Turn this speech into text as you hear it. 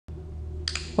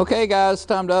Okay guys,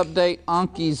 time to update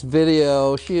Anky's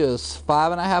video. She is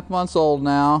 5.5 months old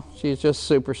now. She's just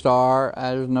a superstar.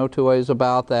 There's no two ways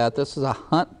about that. This is a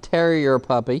Hunt Terrier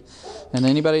puppy, and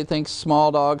anybody who thinks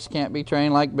small dogs can't be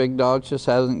trained like big dogs just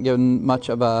hasn't given much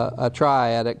of a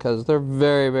try at it, because they're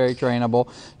very, very trainable.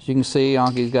 As you can see,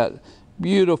 Anky's got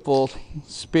beautiful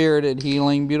spirited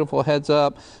healing, beautiful heads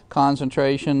up,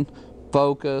 concentration,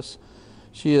 focus.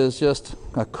 She is just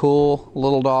a cool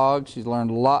little dog. She's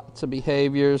learned lots of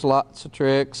behaviors, lots of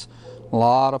tricks, a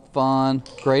lot of fun,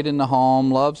 great in the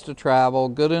home, loves to travel,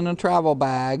 good in a travel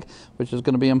bag, which is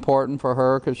going to be important for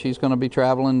her because she's going to be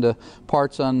traveling to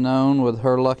parts unknown with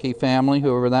her lucky family,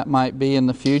 whoever that might be in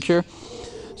the future.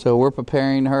 So we're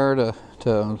preparing her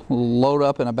to load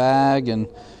up in a bag and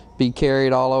be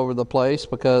carried all over the place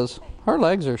because her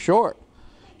legs are short.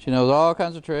 She knows all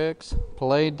kinds of tricks: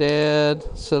 play dead,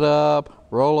 sit up,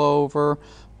 roll over,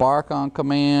 bark on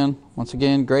command. Once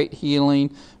again, great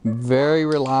healing, very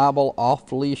reliable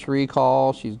off-leash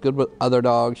recall. She's good with other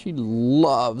dogs. She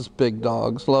loves big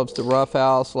dogs, loves to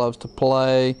roughhouse, loves to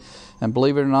play, and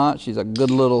believe it or not, she's a good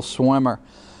little swimmer.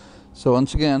 So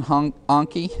once again,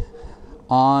 Anky,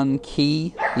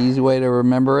 Anky, easy way to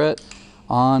remember it,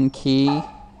 Anky.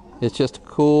 It's just a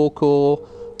cool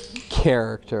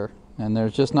character. And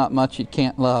there's just not much you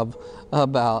can't love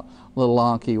about little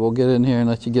Anky. We'll get in here and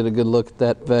let you get a good look at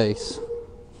that face.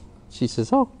 She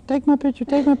says, "Oh, take my picture,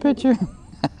 take my picture."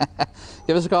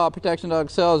 Give us a call at Protection Dog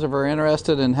Sales if you're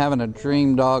interested in having a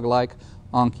dream dog like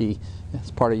Anky as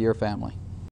part of your family.